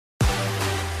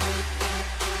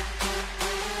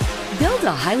Build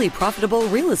a highly profitable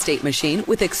real estate machine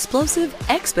with explosive,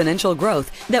 exponential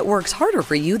growth that works harder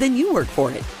for you than you work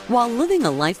for it, while living a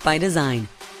life by design.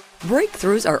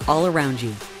 Breakthroughs are all around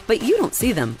you, but you don't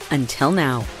see them until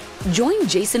now. Join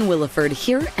Jason Williford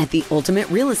here at the Ultimate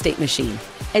Real Estate Machine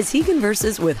as he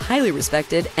converses with highly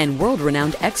respected and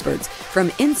world-renowned experts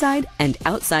from inside and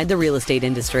outside the real estate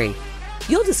industry.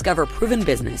 You'll discover proven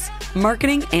business,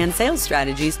 marketing, and sales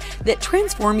strategies that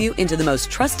transform you into the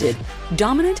most trusted,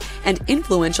 dominant, and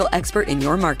influential expert in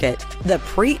your market, the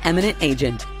preeminent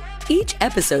agent. Each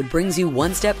episode brings you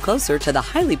one step closer to the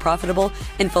highly profitable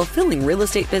and fulfilling real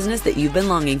estate business that you've been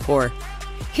longing for.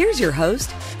 Here's your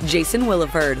host, Jason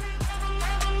Williford.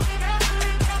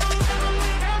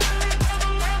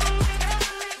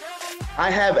 I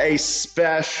have a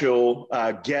special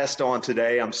guest on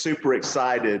today. I'm super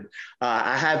excited.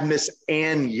 I have Miss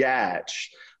Ann Yach.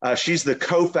 She's the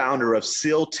co-founder of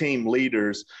SEAL Team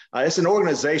Leaders. It's an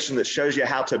organization that shows you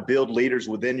how to build leaders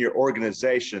within your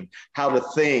organization, how to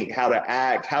think, how to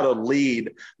act, how to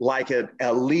lead like an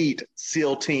elite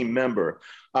SEAL team member.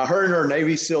 Her and her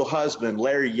Navy SEAL husband,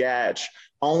 Larry Yach,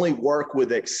 only work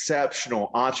with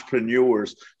exceptional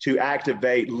entrepreneurs to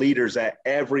activate leaders at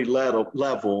every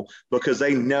level because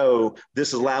they know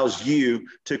this allows you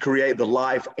to create the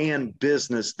life and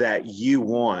business that you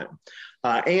want.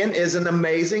 Ann is an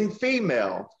amazing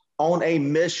female on a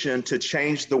mission to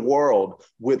change the world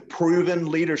with proven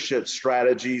leadership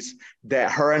strategies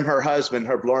that her and her husband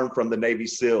have learned from the Navy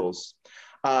SEALs.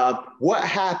 What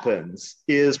happens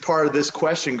is part of this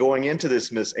question going into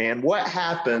this, Miss Ann. What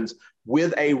happens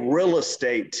with a real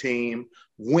estate team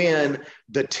when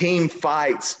the team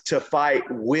fights to fight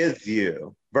with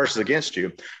you versus against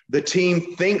you? The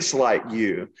team thinks like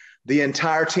you. The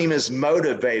entire team is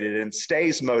motivated and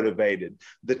stays motivated.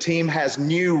 The team has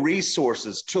new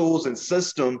resources, tools, and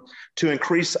systems to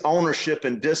increase ownership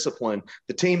and discipline.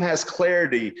 The team has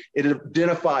clarity. It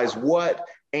identifies what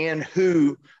and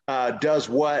who does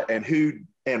what and who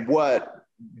and what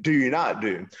do you not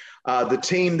do. The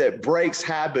team that breaks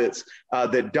habits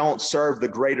that don't serve the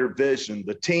greater vision.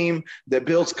 The team that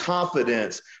builds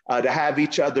confidence to have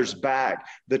each other's back.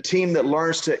 The team that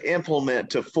learns to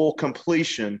implement to full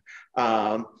completion.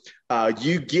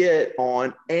 You get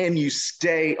on and you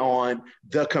stay on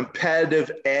the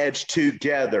competitive edge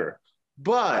together.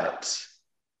 But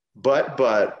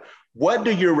what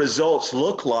do your results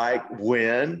look like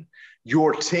when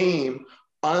your team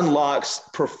unlocks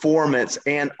performance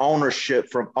and ownership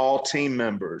from all team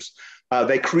members?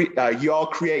 You all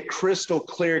create crystal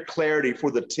clear clarity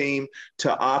for the team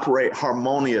to operate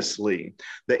harmoniously.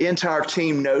 The entire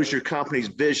team knows your company's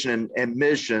vision and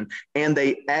mission, and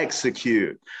they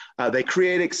execute. They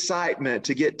create excitement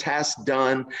to get tasks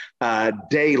done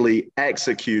daily,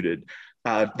 executed.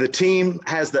 The team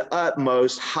has the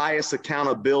utmost, highest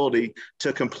accountability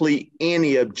to complete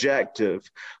any objective.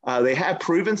 They have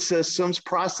proven systems,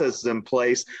 processes in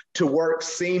place to work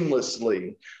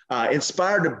seamlessly.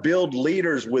 Inspired to build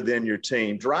leaders within your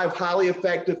team. Drive highly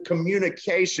effective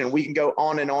communication. We can go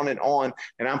on and on and on,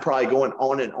 and I'm probably going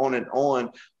on and on and on.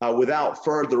 Without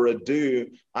further ado,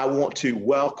 I want to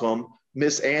welcome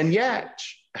Miss Ann Yach.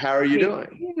 How are you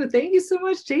doing? Thank you so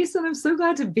much, Jason. I'm so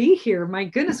glad to be here. My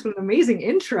goodness, what an amazing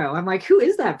intro. I'm like, who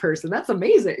is that person? That's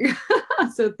amazing.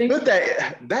 So thank you.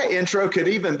 That intro could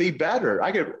even be better.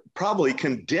 I could probably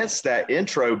condense that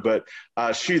intro, but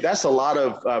shoot, that's a lot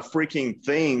of freaking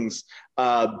things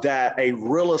that a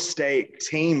real estate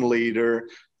team leader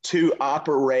to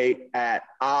operate at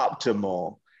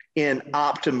optimal in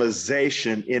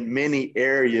optimization in many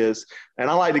areas. And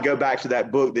I like to go back to that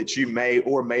book that you may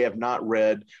or may have not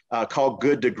read called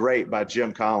Good to Great by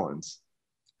Jim Collins.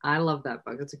 I love that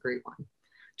book. It's a great one.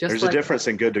 There's a difference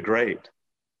in good to great.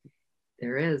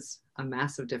 There is a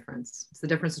massive difference. It's the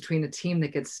difference between a team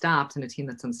that gets stopped and a team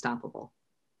that's unstoppable.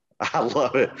 I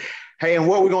love it. Hey, and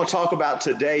what we're going to talk about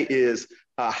today is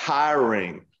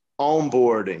hiring,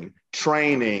 onboarding,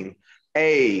 training,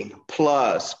 A++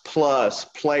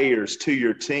 players to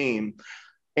your team.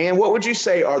 And what would you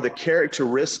say are the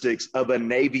characteristics of a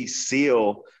Navy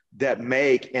SEAL that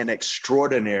make an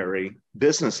extraordinary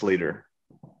business leader?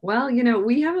 Well,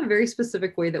 we have a very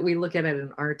specific way that we look at it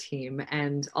in our team.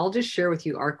 And I'll just share with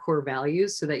you our core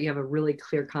values so that you have a really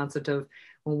clear concept of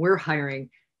when we're hiring,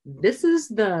 this is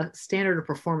the standard of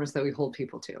performance that we hold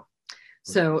people to.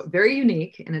 So very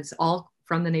unique, and it's all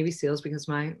from the Navy SEALs because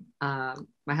my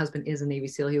husband is a Navy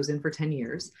SEAL. He was in for 10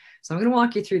 years. So I'm going to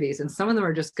walk you through these, and some of them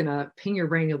are just going to ping your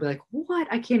brain. You'll be like, what?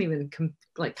 I can't even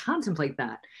contemplate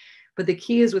that. But the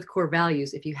key is with core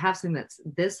values, if you have something that's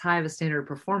this high of a standard of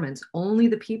performance, only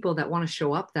the people that want to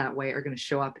show up that way are going to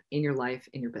show up in your life,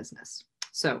 in your business.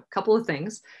 So a couple of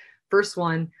things. First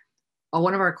one of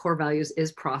our core values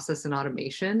is process and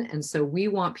automation. And so we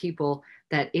want people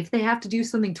that if they have to do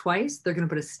something twice, they're going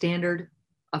to put a standard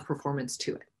of performance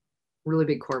to it. Really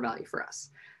big core value for us.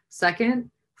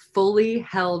 Second, fully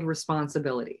held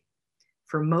responsibility.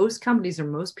 For most companies or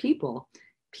most people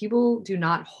do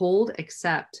not hold,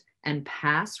 accept, and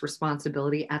pass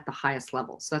responsibility at the highest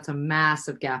level. So that's a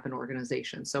massive gap in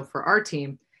organization. So for our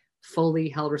team, fully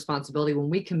held responsibility. When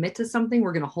we commit to something,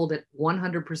 we're going to hold it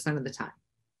 100% of the time.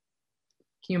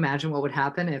 Can you imagine what would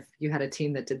happen if you had a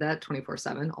team that did that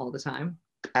 24/7 all the time?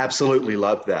 Absolutely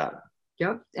love that.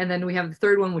 Yep. And then we have the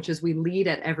third one, which is we lead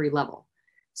at every level.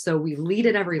 So we lead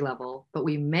at every level, but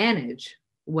we manage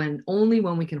only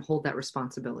when we can hold that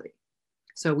responsibility.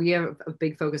 So we have a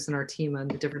big focus in our team on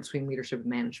the difference between leadership and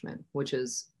management, which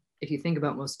is, if you think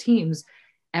about most teams,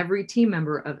 every team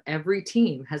member of every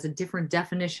team has a different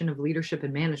definition of leadership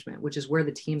and management, which is where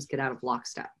the teams get out of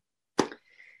lockstep.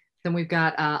 Then we've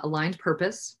got aligned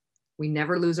purpose. We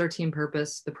never lose our team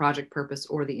purpose, the project purpose,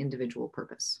 or the individual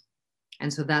purpose.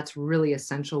 And so that's really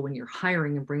essential when you're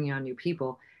hiring and bringing on new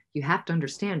people. You have to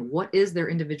understand what is their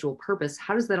individual purpose,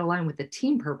 how does that align with the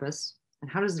team purpose, and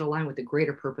how does it align with the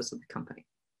greater purpose of the company,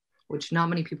 which not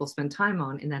many people spend time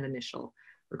on in that initial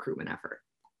recruitment effort.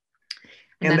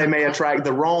 And they may attract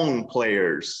the wrong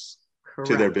players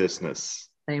to their business.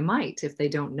 They might, if they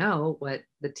don't know what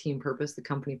the team purpose, the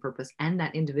company purpose, and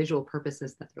that individual purpose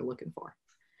is that they're looking for.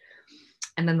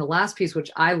 And then the last piece,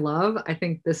 which I love, I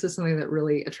think this is something that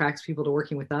really attracts people to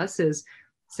working with us, is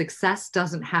success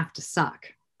doesn't have to suck.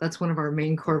 That's one of our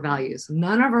main core values.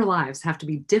 None of our lives have to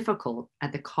be difficult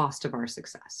at the cost of our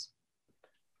success.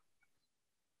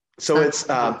 So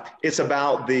it's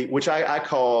about which I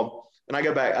call, and I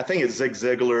go back, I think it's Zig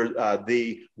Ziglar,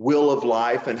 the wheel of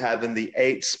life, and having the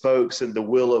 8 spokes in the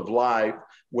wheel of life,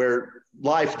 where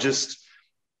life just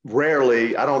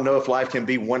rarely, I don't know if life can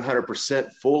be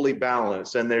 100% fully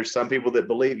balanced. And there's some people that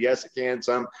believe, yes, it can.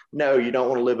 Some, no, you don't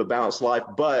want to live a balanced life.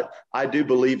 But I do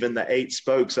believe in the 8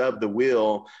 spokes of the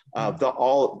wheel,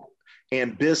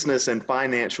 and business and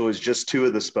financial is just 2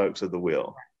 of the spokes of the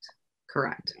wheel.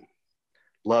 Correct.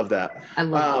 Love that. I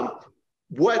love that.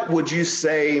 What would you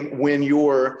say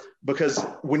because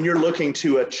when you're looking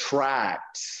to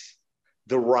attract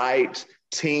the right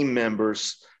team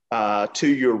members to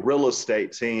your real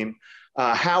estate team,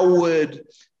 how would,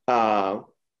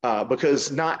 because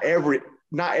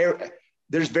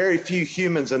there's very few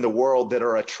humans in the world that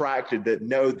are attracted, that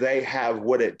know they have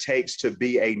what it takes to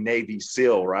be a Navy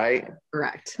SEAL, right?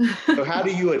 Correct. So how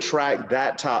do you attract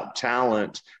that top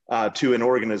talent to an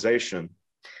organization?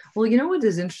 Well, you know what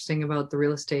is interesting about the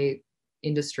real estate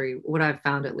industry, what I've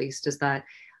found at least, is that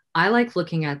I like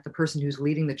looking at the person who's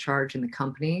leading the charge in the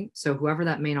company. So whoever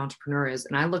that main entrepreneur is,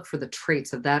 and I look for the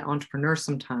traits of that entrepreneur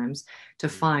sometimes to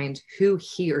find who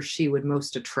he or she would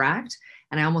most attract.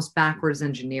 And I almost backwards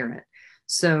engineer it.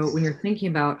 So when you're thinking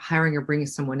about hiring or bringing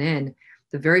someone in,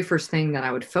 the very first thing that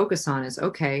I would focus on is,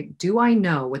 okay, do I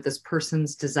know what this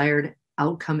person's desired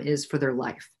outcome is for their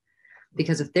life?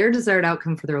 Because if their desired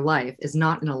outcome for their life is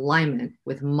not in alignment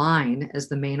with mine as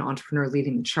the main entrepreneur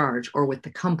leading the charge, or with the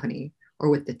company, or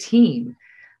with the team,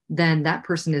 then that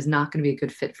person is not going to be a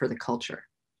good fit for the culture.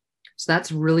 So that's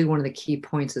really one of the key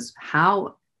points, is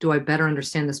how do I better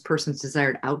understand this person's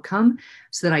desired outcome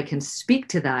so that I can speak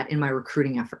to that in my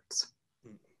recruiting efforts?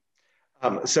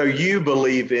 So you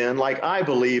believe in, like I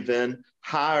believe in,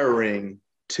 hiring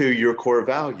to your core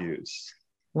values.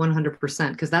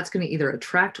 100%, because that's going to either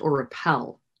attract or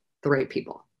repel the right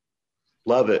people.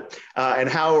 Love it. And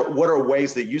what are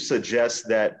ways that you suggest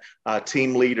that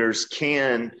team leaders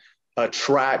can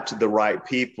attract the right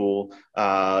people,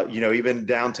 even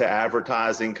down to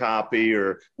advertising copy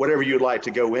or whatever you'd like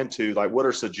to go into? Like, what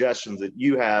are suggestions that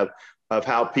you have of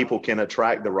how people can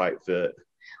attract the right fit?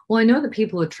 Well, I know that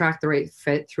people attract the right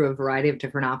fit through a variety of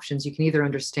different options. You can either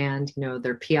understand,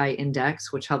 their PI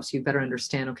index, which helps you better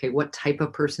understand, okay, what type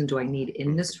of person do I need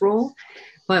in this role?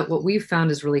 But what we've found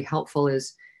is really helpful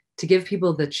is to give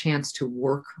people the chance to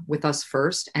work with us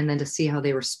first, and then to see how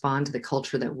they respond to the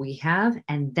culture that we have,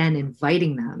 and then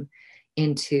inviting them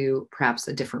into perhaps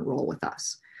a different role with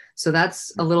us. So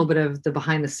that's a little bit of the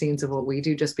behind the scenes of what we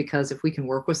do, just because if we can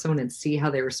work with someone and see how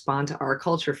they respond to our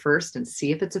culture first and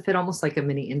see if it's a fit, almost like a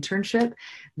mini internship,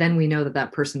 then we know that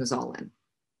that person is all in.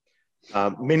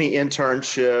 Mini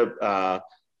internship,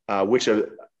 which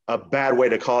a bad way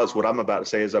to call it, what I'm about to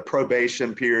say, is a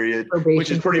probation period, which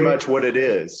is pretty much what it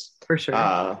is. For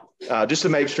sure. Just to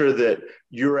make sure that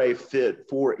you're a fit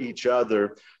for each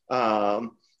other.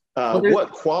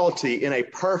 What quality in a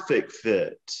perfect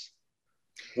fit?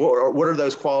 What are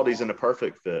those qualities in a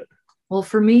perfect fit? Well,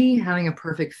 for me, having a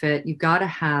perfect fit, you've got to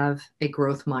have a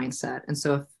growth mindset. And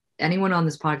so if anyone on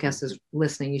this podcast is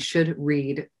listening, you should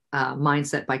read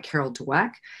Mindset by Carol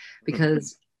Dweck,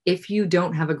 because if you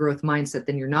don't have a growth mindset,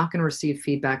 then you're not going to receive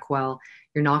feedback well.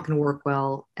 You're not going to work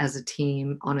well as a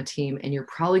team, on a team, and you're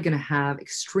probably going to have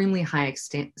extremely high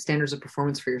standards of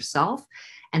performance for yourself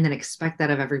and then expect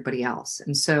that of everybody else.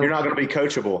 And so You're not going to be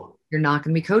coachable. You're not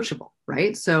going to be coachable,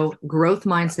 right? So growth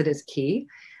mindset is key.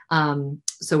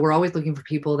 So we're always looking for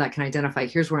people that can identify,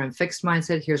 here's where I'm fixed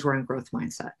mindset, here's where I'm growth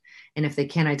mindset. And if they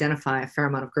can't identify a fair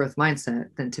amount of growth mindset,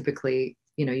 then typically,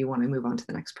 you want to move on to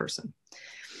the next person.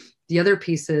 The other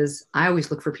piece is I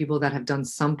always look for people that have done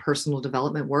some personal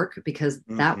development work, because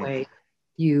that way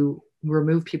you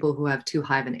remove people who have too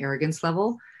high of an arrogance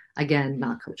level. Again,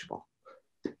 not coachable.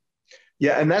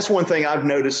 Yeah, and that's one thing I've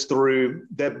noticed through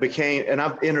that became, and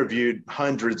I've interviewed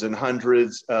hundreds and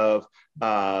hundreds of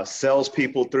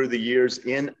salespeople through the years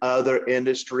in other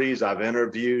industries. I've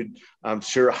interviewed, I'm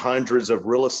sure, hundreds of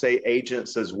real estate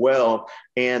agents as well.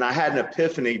 And I had an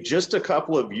epiphany just a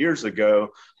couple of years ago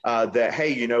that,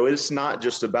 hey, it's not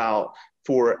just about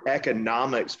for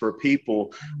economics for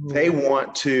people. They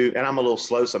want to, and I'm a little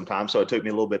slow sometimes, so it took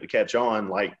me a little bit to catch on,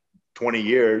 like 20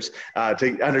 years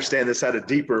to understand this at a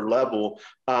deeper level,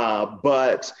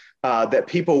 but that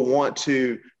people want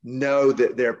to know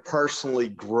that they're personally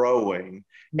growing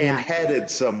and headed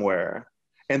somewhere,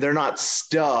 and they're not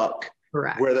stuck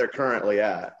where they're currently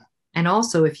at. And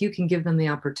also, if you can give them the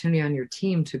opportunity on your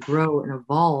team to grow and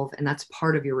evolve, and that's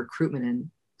part of your recruitment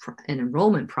and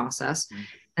enrollment process,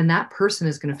 and that person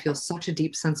is going to feel such a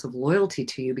deep sense of loyalty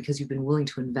to you because you've been willing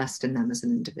to invest in them as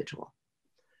an individual.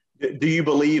 Do you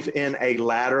believe in a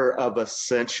ladder of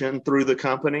ascension through the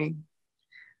company?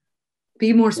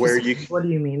 Be more specific. What do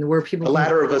you mean? Where people a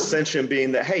ladder of ascension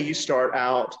being that, hey, you start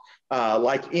out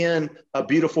like in a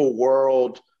beautiful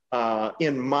world,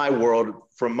 in my world,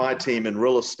 from my team in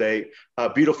real estate,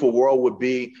 a beautiful world would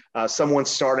be someone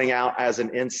starting out as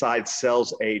an inside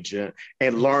sales agent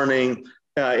and learning,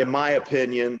 in my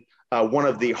opinion, one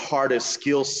of the hardest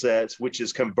skill sets, which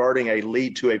is converting a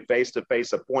lead to a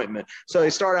face-to-face appointment. So they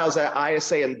start out as an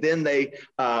ISA, and then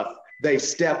they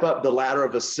step up the ladder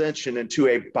of ascension into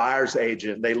a buyer's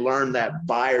agent. They learn that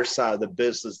buyer side of the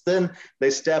business. Then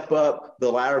they step up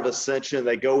the ladder of ascension.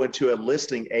 They go into a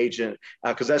listing agent,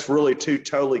 because that's really two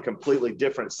totally, completely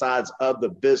different sides of the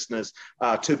business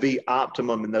to be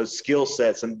optimum in those skill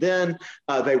sets. And then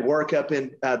they work up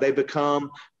in, they become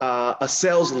a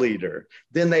sales leader.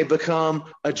 Then they become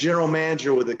a general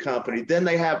manager with the company. Then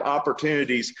they have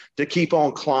opportunities to keep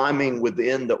on climbing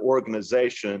within the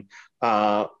organization.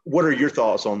 What are your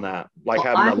thoughts on that? Like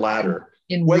having a ladder,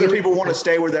 whether people want to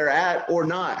stay where they're at or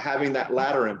not, having that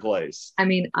ladder in place. I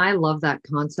mean, I love that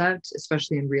concept,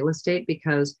 especially in real estate,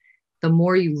 because the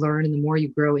more you learn and the more you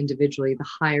grow individually, the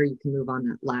higher you can move on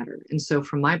that ladder. And so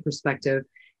from my perspective,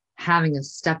 having a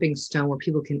stepping stone where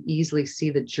people can easily see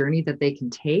the journey that they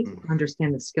can take,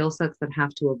 understand the skill sets that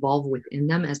have to evolve within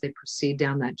them as they proceed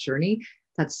down that journey.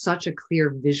 That's such a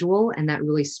clear visual, and that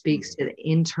really speaks to the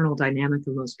internal dynamic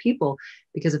of most people,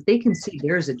 because if they can see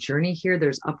there's a journey here,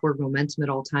 there's upward momentum at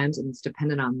all times, and it's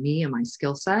dependent on me and my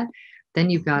skill set, then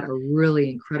you've got a really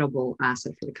incredible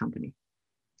asset for the company.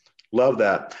 Love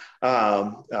that.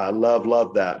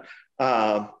 Love that.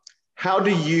 How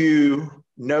do you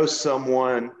know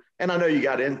someone? And I know you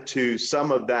got into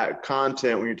some of that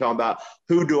content when you're talking about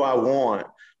who do I want,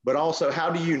 but also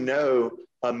how do you know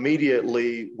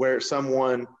immediately where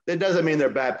someone, that doesn't mean they're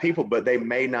bad people, but they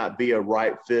may not be a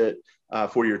right fit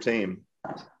for your team?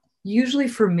 Usually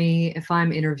for me, if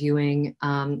I'm interviewing,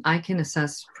 I can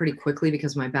assess pretty quickly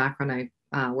because my background,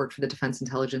 I worked for the Defense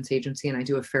Intelligence Agency, and I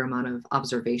do a fair amount of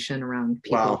observation around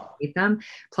people and meet them.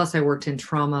 Plus I worked in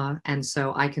trauma. And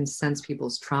so I can sense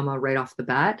people's trauma right off the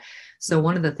bat. So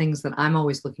one of the things that I'm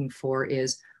always looking for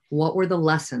is what were the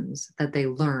lessons that they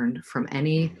learned from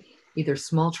any either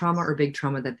small trauma or big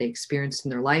trauma that they experienced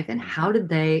in their life, and how did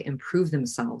they improve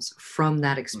themselves from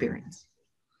that experience?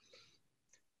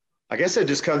 I guess it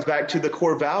just comes back to the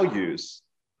core values.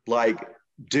 Like,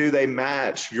 do they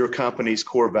match your company's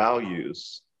core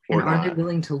values? And are they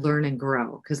willing to learn and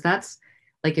grow? Because that's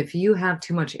like, if you have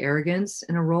too much arrogance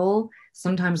in a role,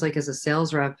 sometimes like as a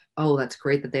sales rep, oh, that's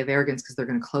great that they have arrogance because they're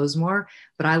going to close more.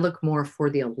 But I look more for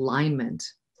the alignment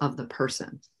of the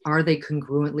person. Are they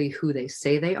congruently who they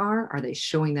say they are? Are they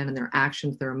showing that in their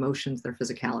actions, their emotions, their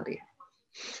physicality?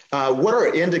 What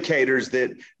are indicators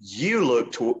that you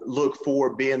look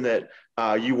for, being that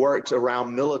You worked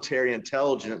around military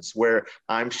intelligence, where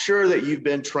I'm sure that you've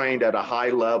been trained at a high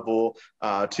level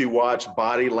to watch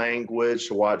body language,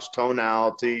 to watch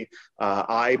tonality,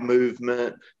 eye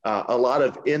movement, a lot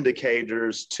of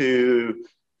indicators to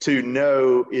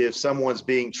know if someone's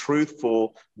being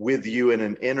truthful with you in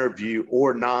an interview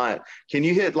or not. Can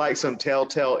you hit like some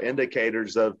telltale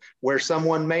indicators of where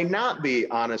someone may not be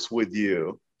honest with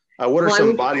you? What are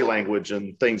some body language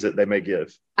and things that they may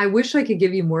give? I wish I could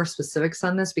give you more specifics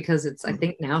on this, because it's, I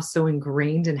think, now so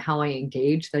ingrained in how I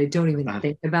engage that I don't even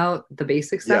think about the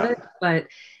basics of it. But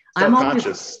I'm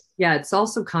always, it's all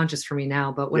subconscious for me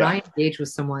now. But when I engage with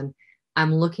someone,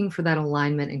 I'm looking for that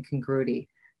alignment and congruity.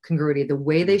 The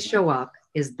way they show up,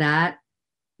 is that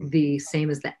the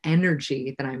same as the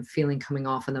energy that I'm feeling coming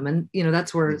off of them? And, you know,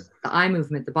 that's where the eye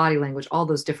movement, the body language, all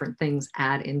those different things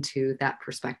add into that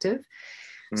perspective.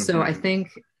 So I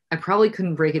think I probably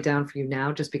couldn't break it down for you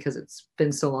now, just because it's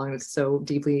been so long and it's so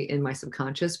deeply in my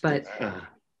subconscious. But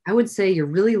I would say you're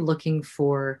really looking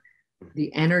for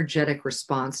the energetic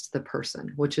response to the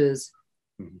person, which is,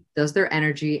 does their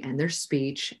energy and their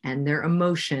speech and their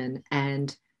emotion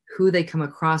and who they come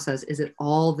across as, is it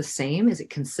all the same? Is it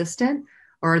consistent?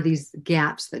 Or are these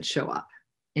gaps that show up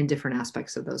in different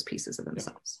aspects of those pieces of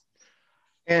themselves?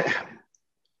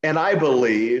 And I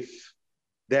believe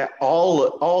that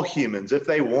all humans, if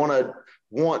they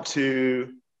want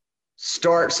to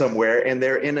start somewhere and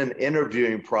they're in an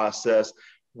interviewing process,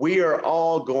 we are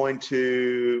all going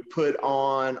to put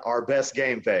on our best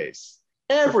game face.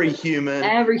 Every human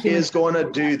is going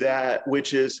to do that,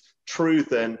 which is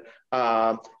truth. And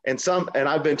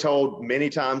I've been told many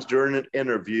times during an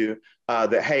interview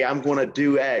that, hey, I'm going to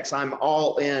do X. I'm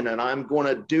all in and I'm going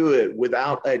to do it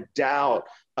without a doubt.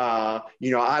 I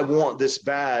want this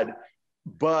bad,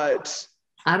 but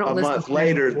a month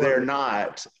later, they're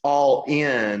not all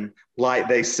in like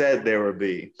they said they would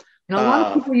be. And a lot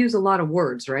of people use a lot of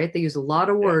words, right? They use a lot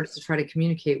of words to try to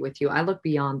communicate with you. I look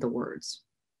beyond the words.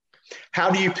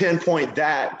 How do you pinpoint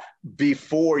that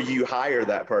before you hire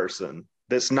that person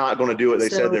that's not going to do what they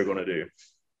said they're going to do?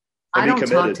 I don't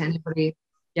talk to anybody.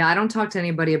 Yeah, I don't talk to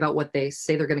anybody about what they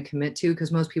say they're going to commit to,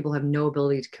 because most people have no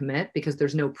ability to commit because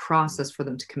there's no process for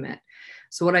them to commit.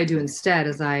 So what I do instead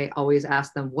is I always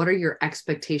ask them, what are your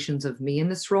expectations of me in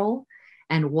this role?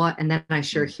 And then I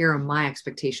share, here are my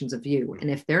expectations of you. And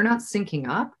if they're not syncing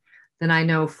up, then I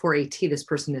know for AT, this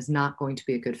person is not going to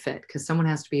be a good fit, because someone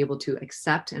has to be able to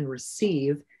accept and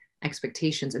receive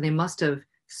expectations. And they must have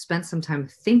spent some time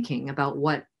thinking about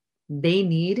what they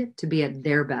need to be at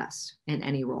their best in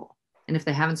any role. And if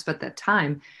they haven't spent that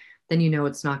time, then you know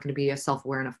it's not going to be a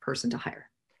self-aware enough person to hire.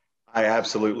 I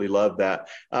absolutely love that.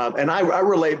 And I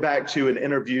relate back to an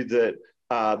interview that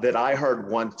I heard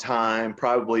one time,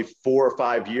 probably 4 or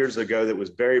 5 years ago, that was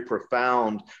very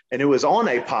profound. And it was on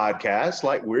a podcast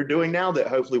like we're doing now that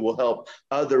hopefully will help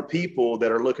other people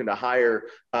that are looking to hire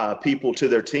people to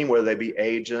their team, whether they be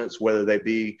agents, whether they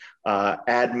be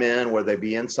admin, whether they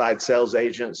be inside sales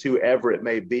agents, whoever it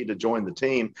may be, to join the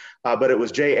team. But it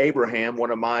was Jay Abraham,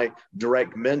 one of my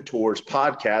direct mentors,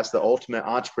 podcast, The Ultimate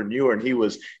Entrepreneur. And he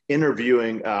was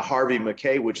interviewing Harvey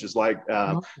Mackay, which is like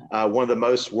one of the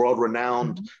most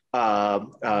world-renowned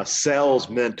sales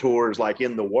mentors like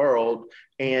in the world.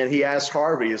 And he asked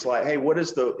Harvey, it's like, hey,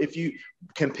 if you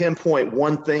can pinpoint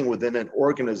one thing within an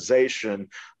organization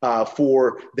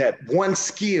for that one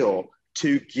skill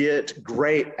to get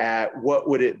great at, what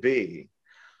would it be?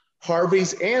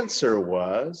 Harvey's answer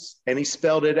was, and he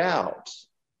spelled it out,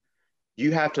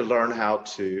 you have to learn how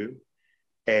to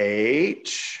HIRE,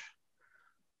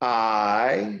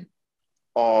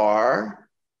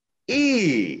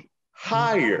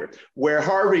 hire, where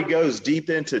Harvey goes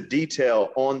deep into detail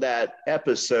on that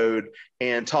episode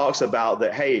and talks about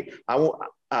that. Hey, I want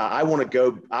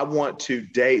to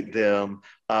date them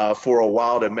for a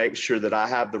while to make sure that I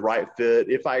have the right fit.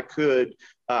 If I could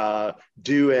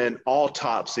do an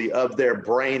autopsy of their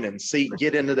brain and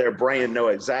get into their brain and know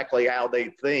exactly how they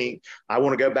think. I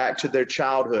want to go back to their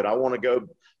childhood. I want to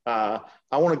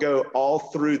go all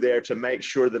through there to make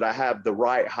sure that I have the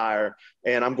right hire.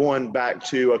 And I'm going back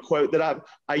to a quote that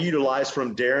I utilized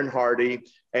from Darren Hardy.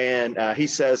 And he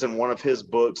says in one of his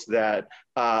books that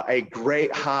a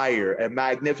great hire, a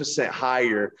magnificent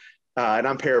hire, and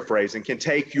I'm paraphrasing, can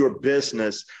take your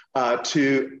business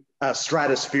to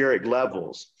stratospheric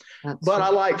levels. But I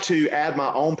like to add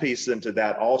my own piece into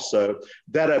that also,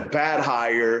 that a bad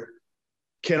hire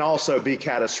can also be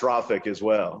catastrophic as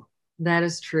well. That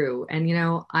is true. And, you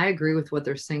know, I agree with what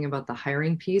they're saying about the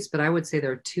hiring piece, but I would say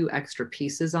there are 2 extra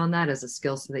pieces on that as a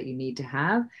skill set that you need to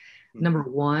have. Number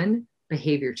one,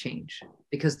 behavior change,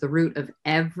 because the root of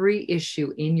every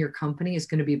issue in your company is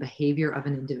going to be behavior of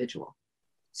an individual.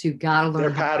 So you got to learn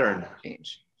their pattern.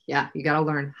 Change. Yeah, you got to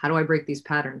learn, how do I break these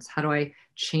patterns? How do I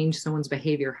change someone's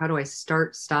behavior? How do I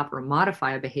start, stop, or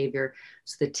modify a behavior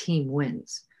so the team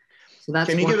wins? So that's.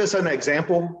 Can you give us an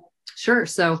example? Sure.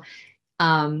 So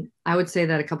I would say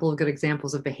that a couple of good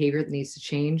examples of behavior that needs to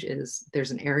change is there's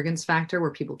an arrogance factor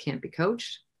where people can't be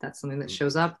coached. That's something that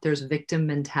shows up. There's victim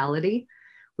mentality,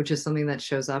 which is something that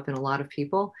shows up in a lot of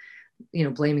people,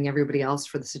 blaming everybody else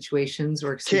for the situations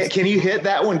or Can you hit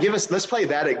that one? Let's play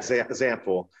that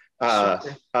example.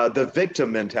 The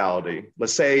victim mentality.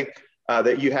 Let's say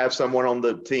that you have someone on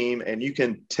the team and you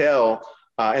can tell,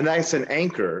 and that's an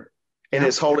anchor, and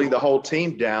it's holding the whole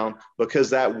team down because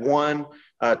that one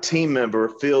team member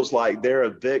feels like they're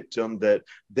a victim, that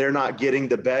they're not getting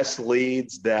the best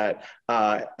leads, that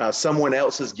someone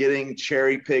else is getting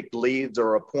cherry-picked leads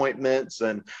or appointments,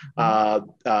 and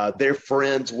they're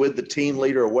friends with the team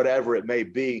leader or whatever it may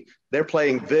be. They're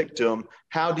playing victim.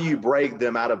 How do you break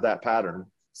them out of that pattern?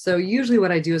 So usually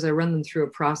what I do is I run them through a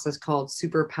process called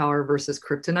superpower versus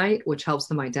kryptonite, which helps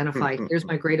them identify, here's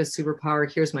my greatest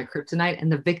superpower, here's my kryptonite,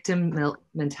 and the victim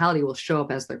mentality will show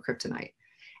up as their kryptonite.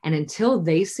 And until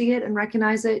they see it and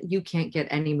recognize it, you can't get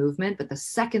any movement. But the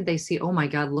second they see, oh my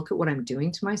God, look at what I'm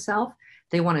doing to myself,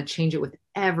 they want to change it with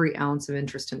every ounce of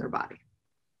interest in their body.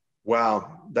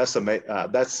 Wow, that's amazing.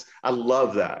 I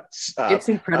love that. It's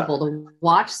incredible to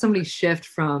watch somebody shift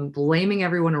from blaming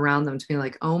everyone around them to being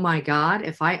like, oh my God,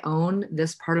 if I own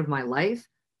this part of my life,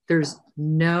 there's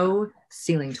no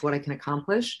ceiling to what I can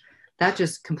accomplish. That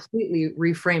just completely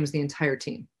reframes the entire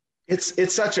team.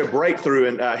 It's such a breakthrough.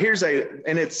 And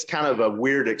and it's kind of a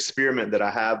weird experiment that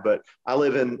I have, but I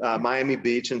live in Miami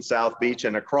Beach and South Beach,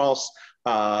 and across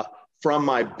from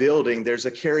my building, there's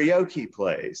a karaoke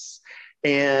place.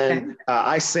 And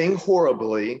I sing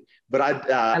horribly, but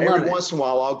I every once in a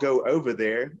while I'll go over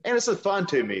there, and it's fun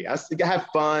to me. I have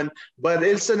fun, but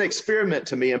it's an experiment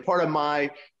to me. And part of my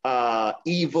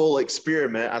evil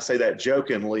experiment, I say that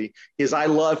jokingly, is I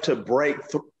love to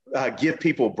give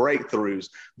people breakthroughs,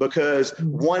 because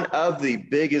one of the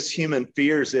biggest human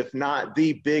fears, if not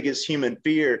the biggest human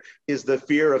fear, is the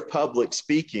fear of public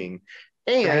speaking.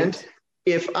 And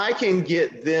if I can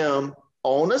get them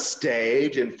on a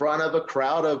stage in front of a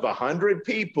crowd of 100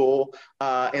 people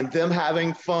and them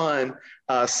having fun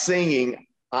singing,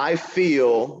 I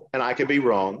feel, and I could be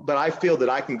wrong, but I feel that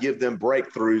I can give them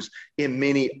breakthroughs in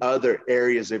many other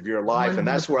areas of your life. And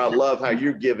that's where I love how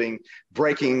you're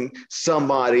breaking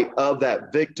somebody of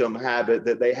that victim habit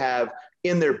that they have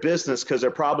in their business, because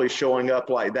they're probably showing up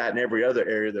like that in every other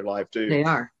area of their life too. They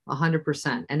are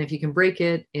 100%. And if you can break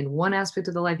it in one aspect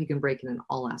of the life, you can break it in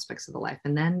all aspects of the life.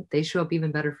 And then they show up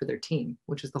even better for their team,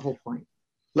 which is the whole point.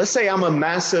 Let's say I'm a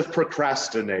massive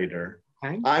procrastinator.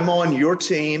 Okay. I'm on your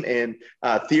team, and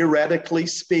theoretically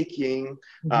speaking,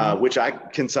 which I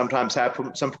can sometimes have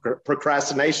some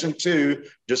procrastination too,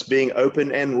 just being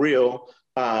open and real.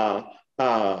 How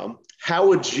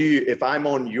would you, if I'm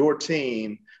on your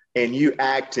team and you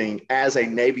acting as a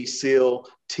Navy SEAL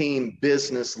team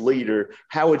business leader,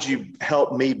 how would you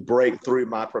help me break through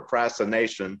my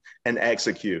procrastination and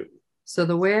execute? So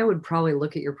the way I would probably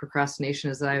look at your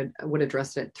procrastination is that I would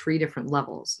address it at 3 different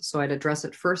levels. So I'd address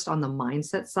it first on the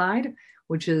mindset side,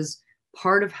 which is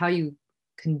part of how you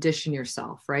condition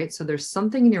yourself, right? So there's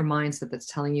something in your mindset that's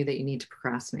telling you that you need to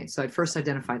procrastinate. So I'd first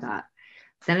identify that.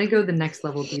 Then I'd go the next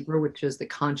level deeper, which is the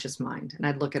conscious mind. And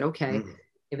I'd look at, okay,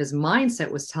 if his mindset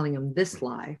was telling him this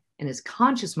lie and his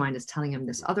conscious mind is telling him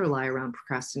this other lie around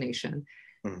procrastination,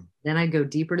 then I'd go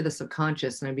deeper to the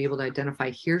subconscious and I'd be able to identify,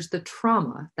 here's the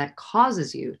trauma that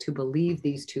causes you to believe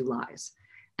these 2 lies.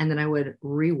 And then I would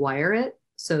rewire it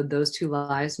so those 2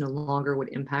 lies no longer would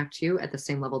impact you at the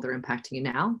same level they're impacting you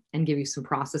now, and give you some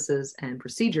processes and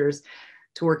procedures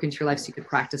to work into your life so you could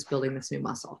practice building this new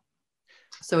muscle.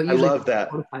 So it usually I love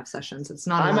that. 4 to 5 sessions. It's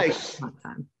not a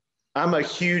time. I'm a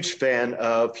huge fan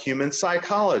of human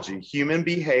psychology, human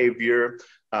behavior,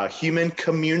 human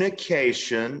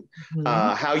communication,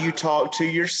 how you talk to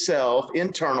yourself,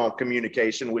 internal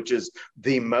communication, which is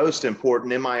the most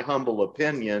important in my humble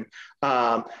opinion.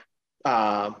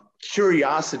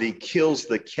 Curiosity kills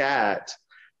the cat.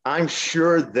 I'm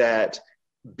sure that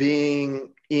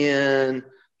being in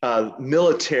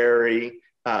military,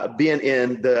 being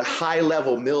in the high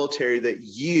level military that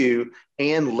you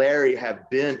and Larry have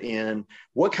been in,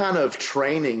 what kind of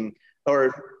training,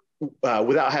 or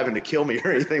without having to kill me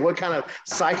or anything, what kind of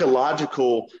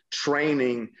psychological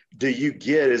training do you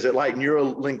get? Is it like neuro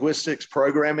linguistics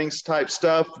programming type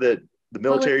stuff that the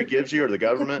Well, military gives you or the it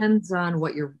government? depends on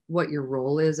what your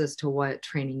role is as to what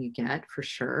training you get for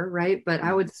sure, right? But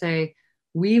I would say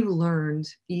we've learned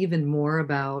even more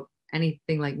about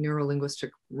anything like neurolinguistic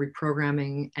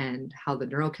reprogramming and how the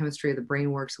neurochemistry of the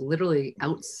brain works literally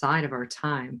outside of our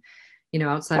time.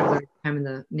 Outside of our time in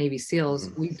the Navy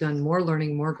SEALs, we've done more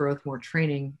learning, more growth, more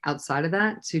training outside of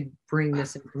that to bring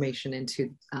this information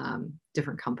into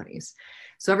different companies.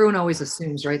 So everyone always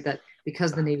assumes, right, that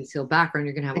because of the Navy SEAL background,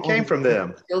 you're going to have It all came these from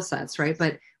them. skill sets, right?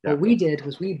 But Yeah. what we did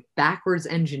was we backwards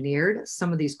engineered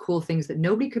some of these cool things that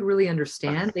nobody could really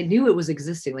understand. They knew it was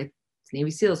existing, like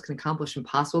Navy SEALs can accomplish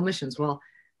impossible missions. Well,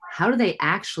 how do they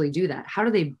actually do that? How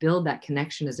do they build that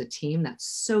connection as a team that's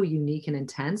so unique and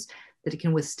intense that it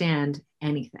can withstand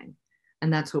anything?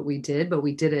 And that's what we did, but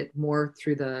we did it more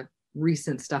through the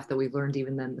recent stuff that we've learned,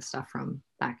 even than the stuff from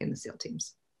back in the SEAL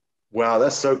teams. Wow,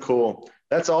 that's so cool.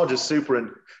 That's all just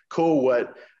super cool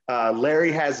what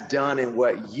Larry has done and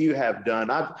what you have done.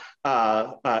 I've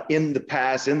in the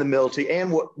past, in the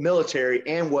military,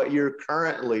 and what you're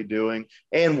currently doing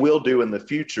and will do in the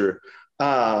future.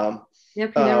 Yep,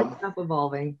 you never stop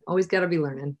evolving. Always got to be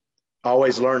learning.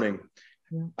 Always learning.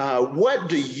 Yeah. What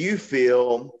do you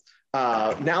feel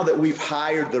now that we've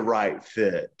hired the right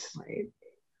fit? Right.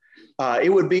 It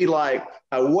would be like,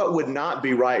 what would not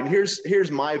be right? And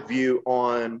here's my view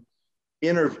on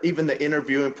even the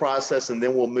interviewing process, and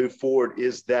then we'll move forward,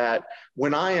 is that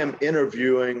when I am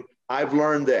interviewing, I've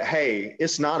learned that, hey,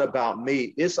 it's not about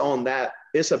me. It's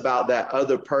about that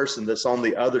other person that's on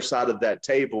the other side of that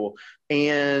table.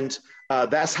 And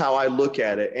that's how I look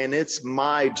at it. And it's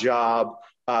my job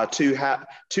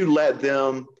to let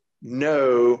them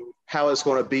know how it's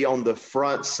going to be on the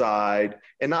front side,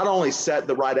 and not only set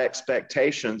the right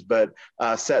expectations, but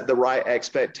set the right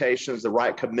expectations, the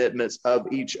right commitments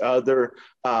of each other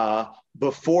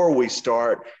before we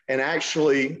start. And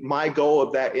actually, my goal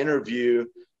of that interview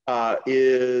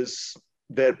is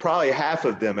that probably half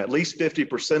of them, at least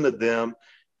 50% of them,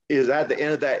 is at the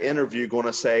end of that interview going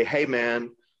to say, hey, man,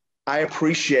 I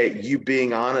appreciate you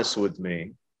being honest with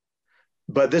me,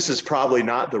 but this is probably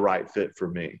not the right fit for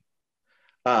me.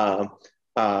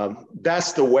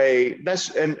 That's the way.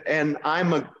 And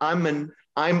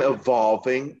I'm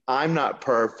evolving. I'm not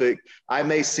perfect. I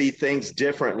may see things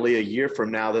differently a year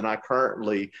from now than I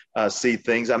currently see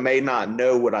things. I may not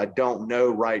know what I don't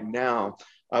know right now,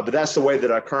 but that's the way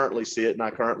that I currently see it, and I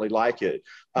currently like it.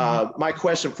 My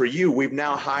question for you: we've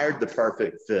now hired the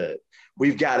perfect fit.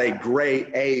 We've got a great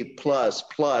A++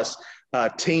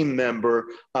 team member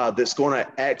that's going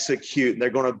to execute, and they're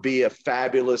going to be a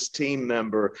fabulous team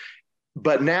member.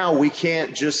 But now we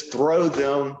can't just throw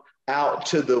them out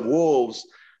to the wolves,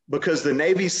 because the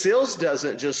Navy SEALs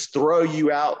doesn't just throw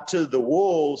you out to the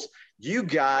wolves. You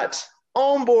got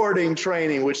onboarding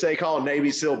training, which they call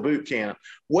Navy SEAL boot camp.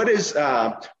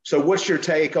 So what's your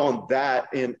take on that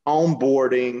in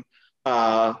onboarding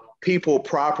people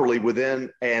properly within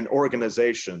an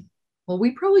organization? Well,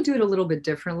 we probably do it a little bit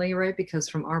differently, right? Because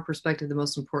from our perspective, the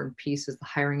most important piece is the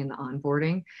hiring and the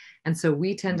onboarding. And so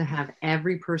we tend to have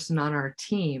every person on our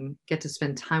team get to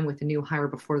spend time with a new hire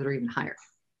before they're even hired.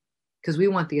 Because we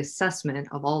want the assessment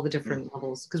of all the different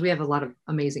levels, because we have a lot of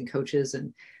amazing coaches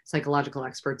and psychological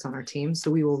experts on our team.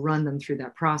 So we will run them through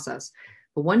that process.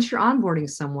 But once you're onboarding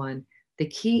someone, the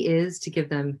key is to give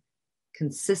them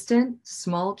consistent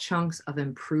small chunks of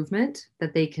improvement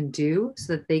that they can do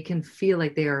so that they can feel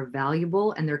like they are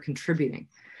valuable and they're contributing.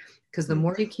 Because the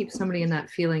more you keep somebody in that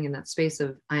feeling, in that space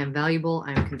of I am valuable,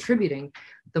 I am contributing,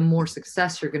 the more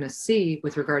success you're going to see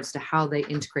with regards to how they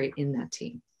integrate in that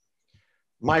team.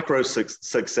 Micro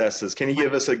successes. Can you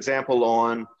give us an example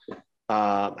on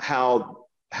how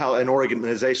an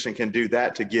organization can do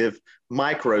that to give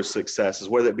micro successes,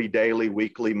 whether it be daily,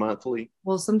 weekly, monthly?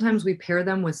 Well, sometimes we pair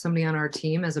them with somebody on our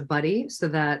team as a buddy so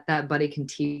that that buddy can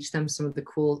teach them some of the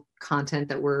cool content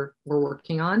that we're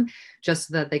working on, just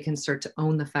so that they can start to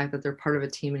own the fact that they're part of a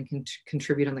team and can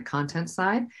contribute on the content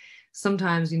side.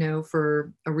 Sometimes,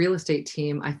 for a real estate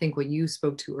team, I think what you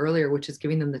spoke to earlier, which is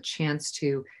giving them the chance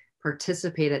to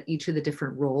participate at each of the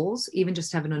different roles, even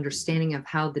just have an understanding of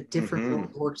how the different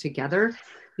roles work together.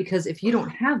 Because if you don't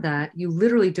have that, you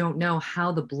literally don't know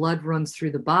how the blood runs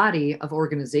through the body of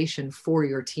organization for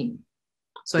your team.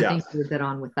 So I think you're dead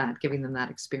on with that. Giving them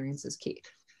that experience is key.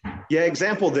 Yeah,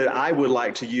 example that I would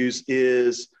like to use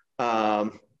is,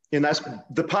 and that's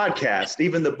the podcast.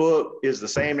 Even the book is the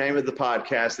same name of the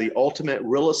podcast, The Ultimate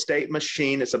Real Estate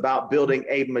Machine. It's about building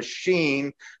a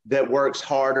machine that works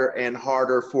harder and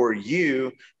harder for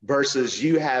you versus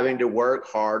you having to work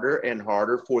harder and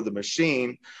harder for the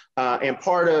machine. And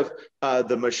part of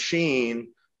the machine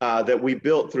that we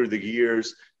built through the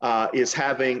years is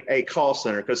having a call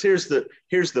center. Because here's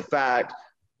the fact: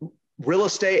 real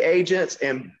estate agents,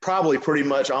 and probably pretty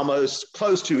much almost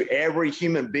close to every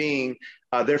human being,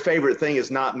 their favorite thing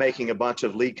is not making a bunch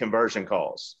of lead conversion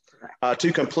calls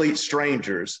to complete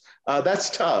strangers. That's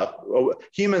tough.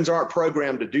 Humans aren't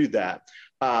programmed to do that.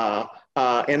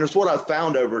 And it's what I've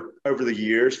found over the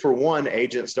years. For one,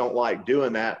 agents don't like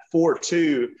doing that. For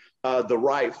two, the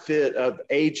right fit of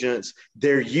agents,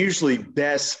 they're usually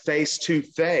best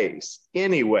face-to-face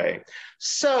anyway.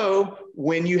 So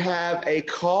when you have a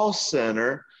call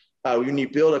center, when you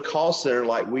build a call center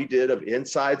like we did of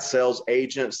inside sales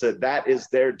agents, that is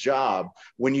their job.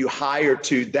 When you hire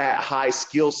to that high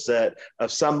skill set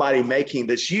of somebody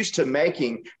that's used to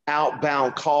making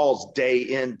outbound calls day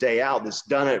in, day out, that's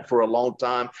done it for a long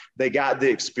time, they got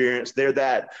the experience. They're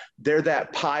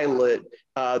that pilot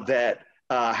that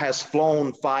has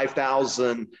flown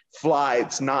 5,000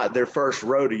 flights, not their first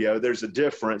rodeo. There's a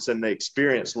difference in the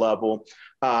experience level.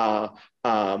 But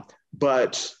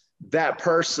that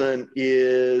person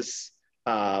is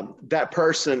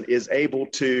able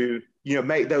to,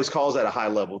 make those calls at a high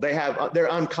level.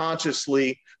 They're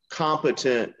unconsciously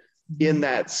competent in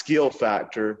that skill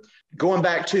factor. Going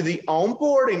back to the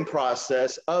onboarding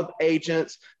process of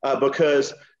agents,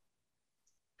 because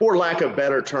for lack of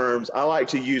better terms, I like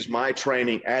to use my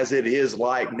training as it is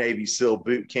like Navy SEAL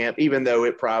boot camp, even though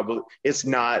it's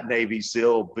not Navy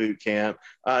SEAL boot camp.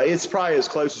 It's probably as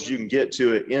close as you can get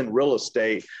to it in real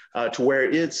estate, to where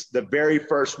it's the very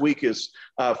first week is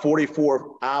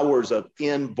 44 hours of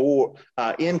in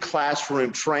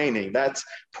classroom training. That's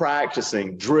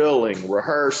practicing, drilling,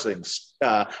 rehearsing,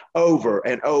 over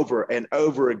and over and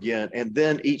over again. And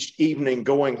then each evening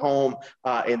going home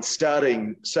and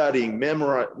studying,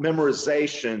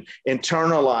 memorization,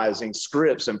 internalizing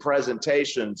scripts and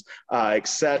presentations,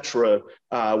 etc.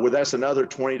 That's another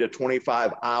 20 to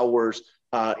 25 hours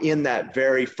in that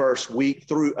very first week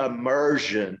through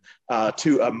immersion,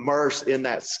 to immerse in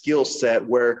that skill set,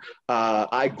 where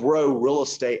I grow real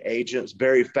estate agents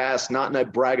very fast, not in a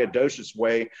braggadocious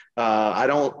way.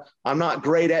 I'm not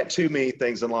great at too many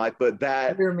things in life, but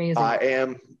that I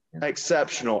am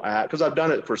exceptional at, because I've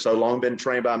done it for so long, been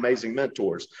trained by amazing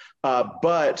mentors.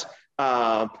 But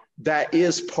that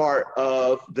is part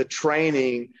of the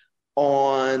training.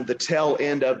 On the tail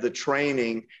end of the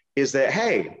training is that,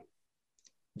 hey,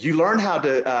 you learn how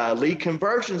to lead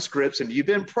conversion scripts and you've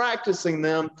been practicing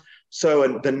them.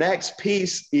 So the next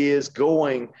piece is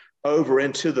going over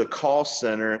into the call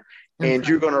center, and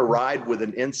you're going to ride with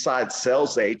an inside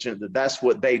sales agent. That's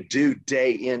what they do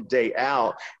day in, day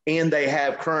out. And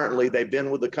they've been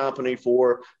with the company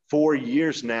for 4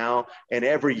 years now. And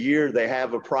every year they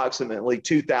have approximately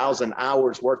 2,000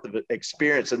 hours worth of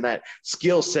experience in that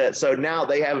skill set. So now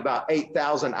they have about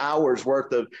 8,000 hours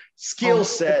worth of skill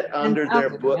set under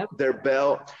their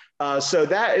belt. So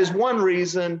that is one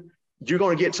reason you're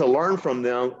going to get to learn from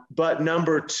them. But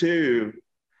number two,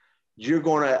 you're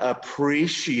going to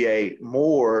appreciate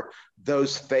more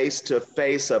those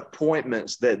face-to-face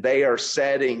appointments that they are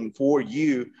setting for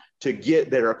you to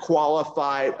get, that are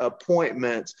qualified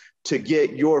appointments to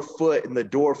get your foot in the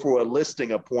door for a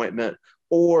listing appointment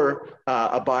or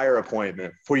a buyer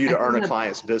appointment for you to earn a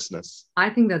client's business.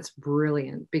 I think that's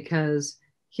brilliant, because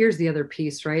here's the other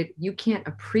piece, right? You can't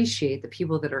appreciate the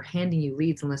people that are handing you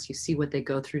leads unless you see what they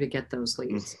go through to get those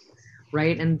leads.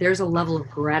 Right? And there's a level of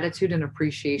gratitude and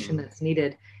appreciation that's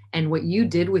needed. And what you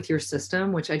did with your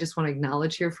system, which I just want to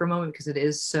acknowledge here for a moment because it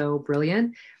is so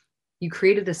brilliant, you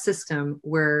created a system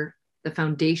where the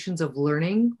foundations of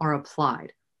learning are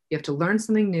applied. You have to learn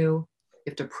something new, you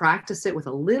have to practice it with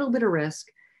a little bit of risk,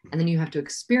 and then you have to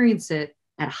experience it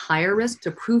at higher risk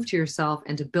to prove to yourself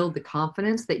and to build the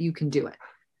confidence that you can do it.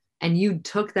 And you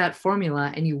took that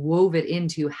formula and you wove it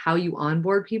into how you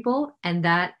onboard people, and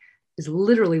that is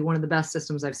literally one of the best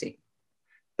systems I've seen.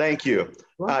 Thank you.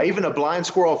 Even a blind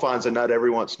squirrel finds a nut every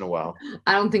once in a while.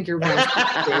 I don't think you're blind,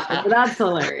 but that's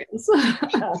hilarious.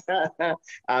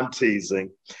 I'm teasing.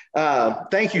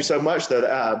 Thank you so much,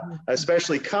 though,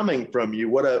 especially coming from you.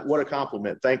 What a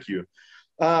compliment. Thank you.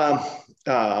 How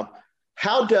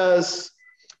does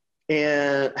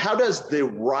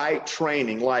the right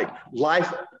training, like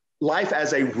life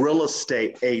as a real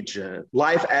estate agent,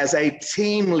 life as a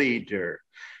team leader,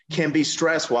 can be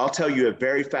stressful? I'll tell you a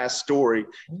very fast story,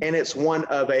 and it's one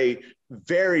of a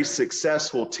very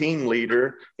successful team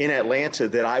leader in Atlanta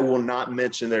that I will not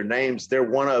mention their names. They're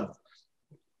one of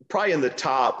probably in the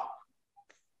top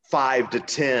 5 to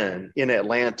 10 in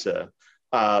Atlanta,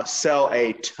 sell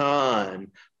a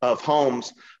ton of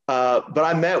homes. But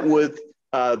I met with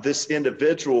this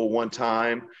individual one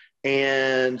time,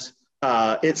 and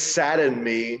it saddened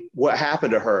me what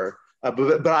happened to her.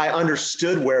 But I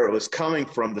understood where it was coming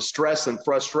from, the stress and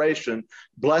frustration.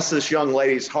 Bless this young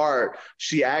lady's heart.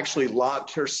 She actually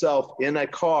locked herself in a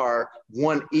car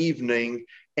one evening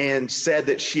and said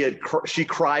that she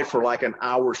cried for like an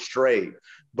hour straight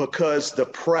because the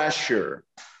pressure,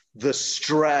 the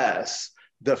stress,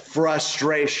 the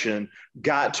frustration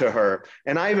got to her.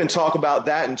 And I even talk about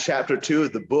that in chapter 2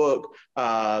 of the book.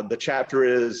 The chapter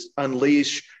is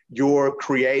Unleash Your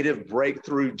Creative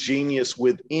Breakthrough Genius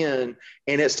Within.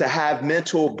 And it's to have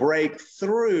mental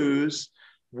breakthroughs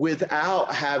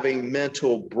without having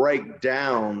mental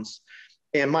breakdowns.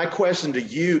 And my question to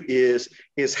you is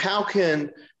how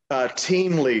can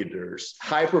team leaders,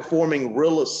 high-performing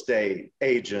real estate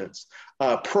agents,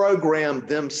 program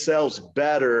themselves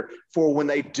better for when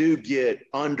they do get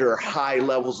under high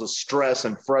levels of stress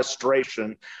and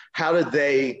frustration? How do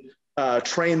they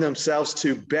train themselves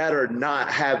to better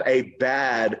not have a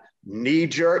bad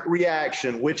knee-jerk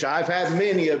reaction, which I've had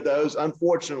many of those.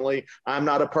 Unfortunately, I'm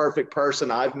not a perfect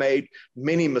person. I've made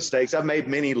many mistakes. I've made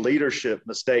many leadership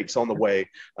mistakes on the way.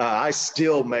 I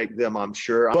still make them, I'm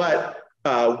sure. But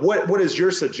what is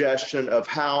your suggestion of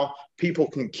how people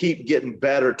can keep getting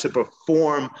better to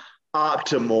perform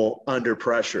optimal under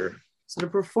pressure? So to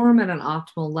perform at an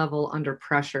optimal level under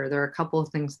pressure, there are a couple of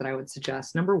things that I would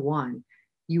suggest. Number one,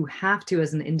 you have to,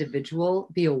 as an individual,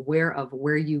 be aware of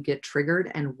where you get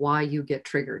triggered and why you get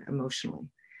triggered emotionally.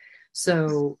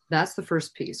 So that's the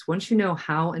first piece. Once you know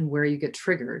how and where you get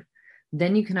triggered,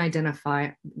 then you can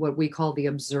identify what we call the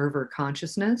observer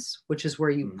consciousness, which is where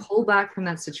you pull back from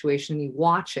that situation, you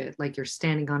watch it like you're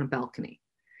standing on a balcony,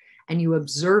 and you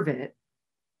observe it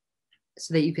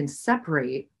so that you can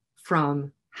separate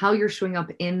from how you're showing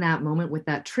up in that moment with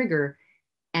that trigger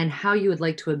and how you would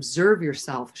like to observe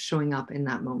yourself showing up in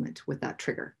that moment with that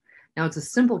trigger. Now, it's a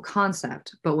simple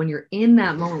concept, but when you're in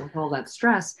that moment with all that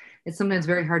stress, it's sometimes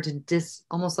very hard to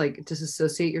almost like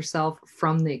disassociate yourself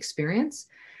from the experience.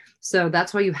 So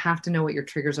that's why you have to know what your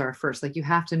triggers are first. Like you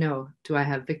have to know, do I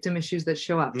have victim issues that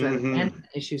show up? Do I have abandonment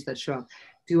issues that show up?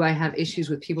 Do I have issues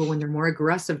with people when they're more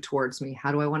aggressive towards me?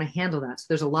 How do I want to handle that? So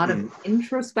there's a lot of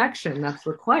introspection that's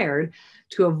required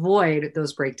to avoid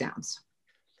those breakdowns.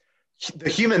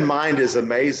 The human mind is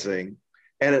amazing.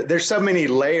 And there's so many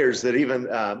layers that even,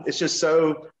 it's just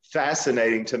so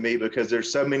fascinating to me because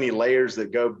there's so many layers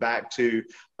that go back to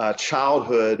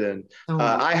childhood. And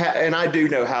I do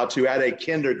know how to at a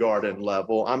kindergarten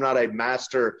level. I'm not a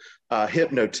master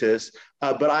hypnotist,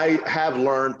 but I have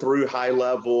learned through high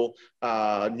level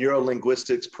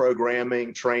neurolinguistics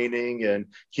programming, training, and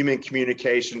human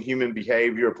communication, human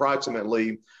behavior,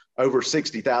 approximately over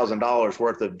 $60,000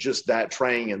 worth of just that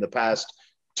training in the past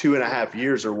 2.5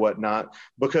 years or whatnot.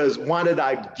 Because why did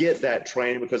I get that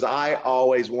training? Because I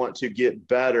always want to get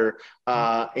better.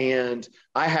 And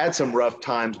I had some rough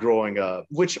times growing up,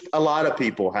 which a lot of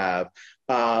people have.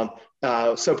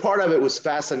 So part of it was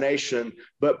fascination,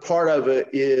 but part of it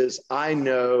is I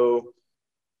know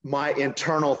my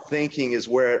internal thinking is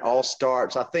where it all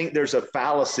starts. I think there's a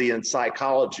fallacy in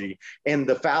psychology, and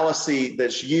the fallacy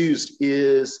that's used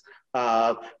is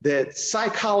that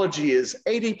psychology is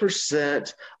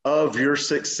 80% of your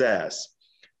success.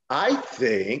 I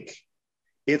think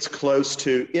it's close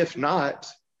to, if not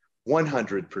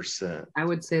 100%. I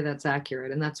would say that's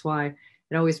accurate. And that's why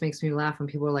it always makes me laugh when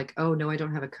people are like, oh, no, I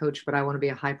don't have a coach, but I want to be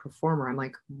a high performer. I'm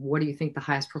like, what do you think the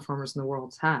highest performers in the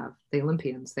world have? The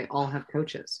Olympians, they all have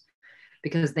coaches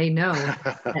because they know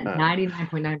that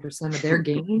 99.9% of their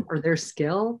gain or their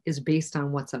skill is based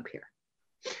on what's up here.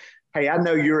 Hey, I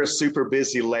know you're a super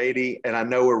busy lady and I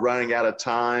know we're running out of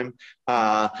time,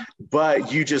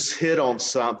 but you just hit on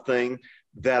something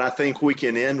that I think we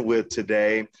can end with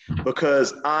today,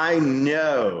 because I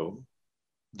know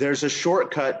there's a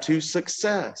shortcut to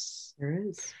success. There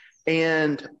is.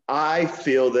 And I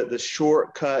feel that the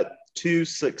shortcut to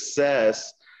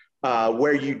success,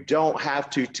 where you don't have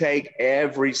to take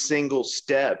every single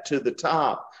step to the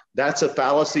top, that's a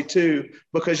fallacy too,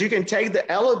 because you can take the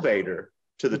elevator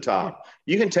to the top.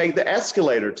 You can take the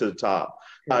escalator to the top.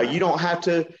 You don't have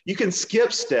to, you can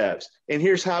skip steps. And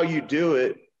here's how you do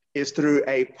it is through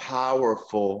a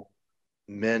powerful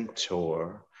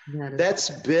mentor that's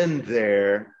been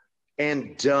there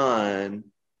and done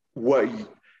what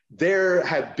there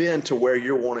have been to where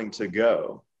you're wanting to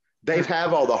go. They've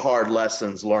have all the hard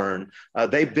lessons learned.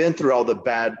 They've been through all the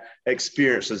bad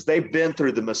experiences. They've been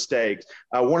through the mistakes.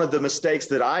 One of the mistakes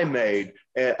that I made,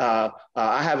 I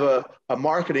have a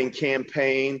marketing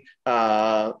campaign,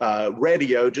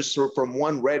 radio, just from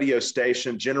one radio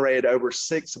station, generated over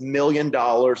 $6 million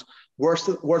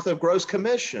worth of gross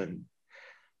commission.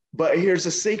 But here's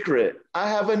a secret. I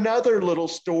have another little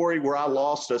story where I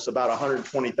lost us about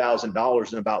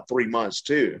 $120,000 in about 3 months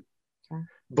too. Okay.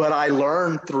 But I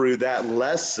learned through that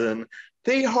lesson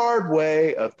the hard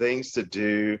way of things to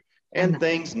do and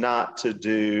things not to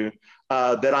do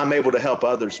that I'm able to help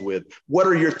others with. What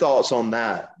are your thoughts on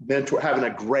that? Having a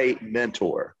great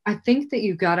mentor. I think that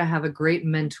you've got to have a great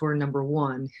mentor, number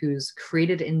one, who's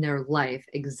created in their life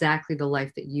exactly the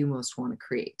life that you most want to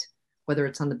create, whether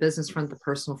it's on the business front, the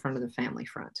personal front, or the family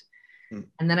front.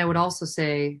 And then I would also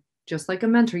say, just like a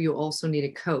mentor, you also need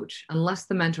a coach, unless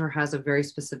the mentor has a very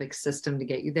specific system to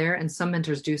get you there. And some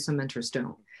mentors do, some mentors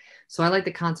don't. So I like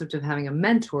the concept of having a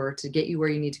mentor to get you where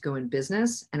you need to go in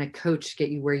business and a coach to get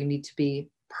you where you need to be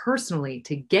personally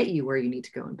to get you where you need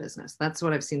to go in business. That's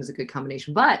what I've seen as a good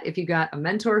combination. But if you've got a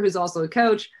mentor who's also a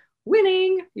coach,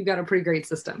 winning, you've got a pretty great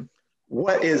system.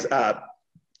 What is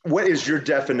your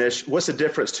definition? What's the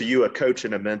difference to you, a coach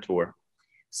and a mentor?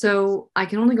 So I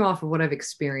can only go off of what I've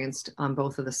experienced on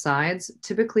both of the sides.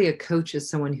 Typically, a coach is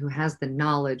someone who has the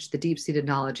knowledge, the deep-seated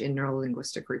knowledge in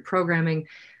neuro-linguistic reprogramming,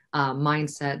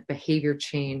 mindset, behavior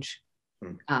change,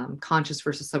 conscious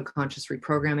versus subconscious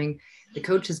reprogramming. The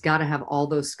coach has got to have all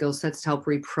those skill sets to help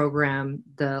reprogram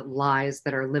the lies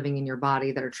that are living in your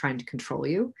body that are trying to control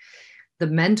you. The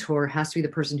mentor has to be the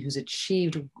person who's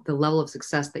achieved the level of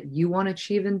success that you want to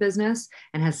achieve in business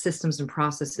and has systems and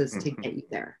processes to get you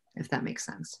there, if that makes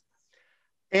sense.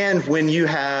 And when you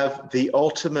have the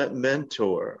ultimate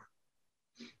mentor,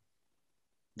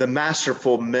 the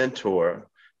masterful mentor,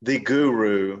 the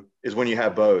guru, is when you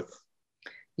have both.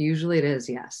 Usually it is,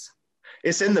 yes.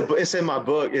 It's in my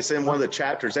book. It's in one of the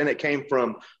chapters, and it came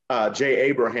from Jay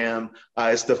Abraham.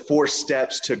 It's the 4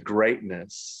 steps to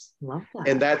greatness. Love that.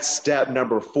 And that's step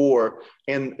number 4.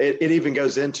 And it even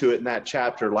goes into it in that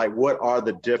chapter, like what are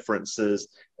the differences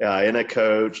in a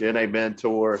coach, in a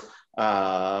mentor.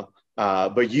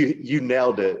 But you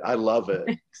nailed it. I love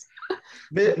it.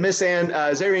 Miss Ann,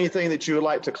 is there anything that you would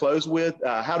like to close with?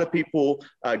 How do people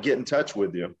get in touch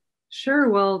with you? Sure.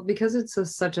 Well, because it's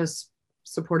such a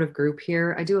supportive group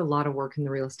here, I do a lot of work in the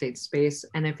real estate space.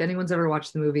 And if anyone's ever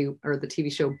watched the movie or the TV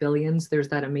show Billions, there's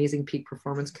that amazing peak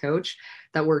performance coach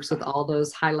that works with all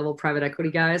those high-level private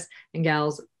equity guys and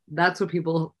gals. That's what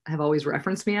people have always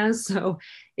referenced me as. So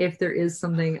if there is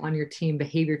something on your team,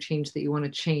 behavior change that you want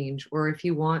to change, or if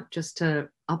you want just to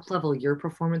up-level your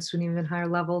performance to an even higher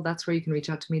level, that's where you can reach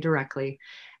out to me directly.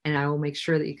 And I will make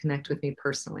sure that you connect with me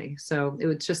personally. So it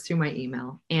was just through my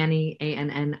email, Annie,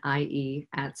 ANNIE,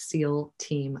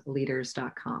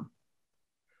 @SEALTeamLeaders.com.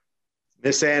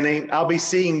 Miss Annie, I'll be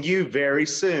seeing you very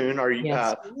soon. Are you,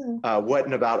 yes, what,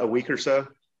 in about a week or so?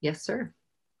 Yes, sir.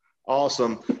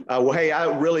 Awesome. Well, hey,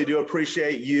 I really do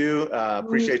appreciate you.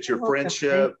 Appreciate your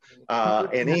friendship.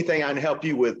 And anything I can help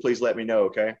you with, please let me know,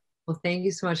 okay? Well, thank you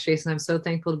so much, Jason. I'm so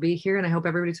thankful to be here, and I hope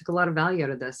everybody took a lot of value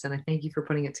out of this. And I thank you for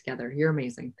putting it together. You're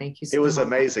amazing. Thank you so much. It was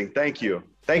amazing. Thank you.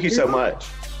 Thank you so much.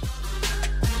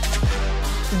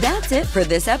 That's it for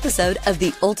this episode of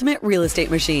The Ultimate Real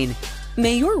Estate Machine.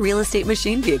 May your real estate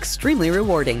machine be extremely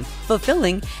rewarding,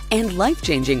 fulfilling, and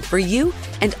life-changing for you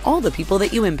and all the people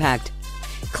that you impact.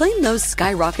 Claim those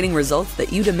skyrocketing results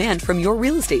that you demand from your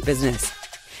real estate business.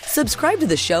 Subscribe to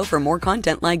the show for more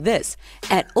content like this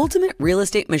at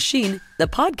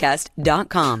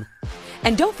ultimaterealestatemachine.thepodcast.com.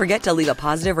 And don't forget to leave a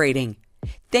positive rating.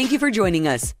 Thank you for joining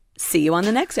us. See you on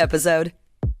the next episode.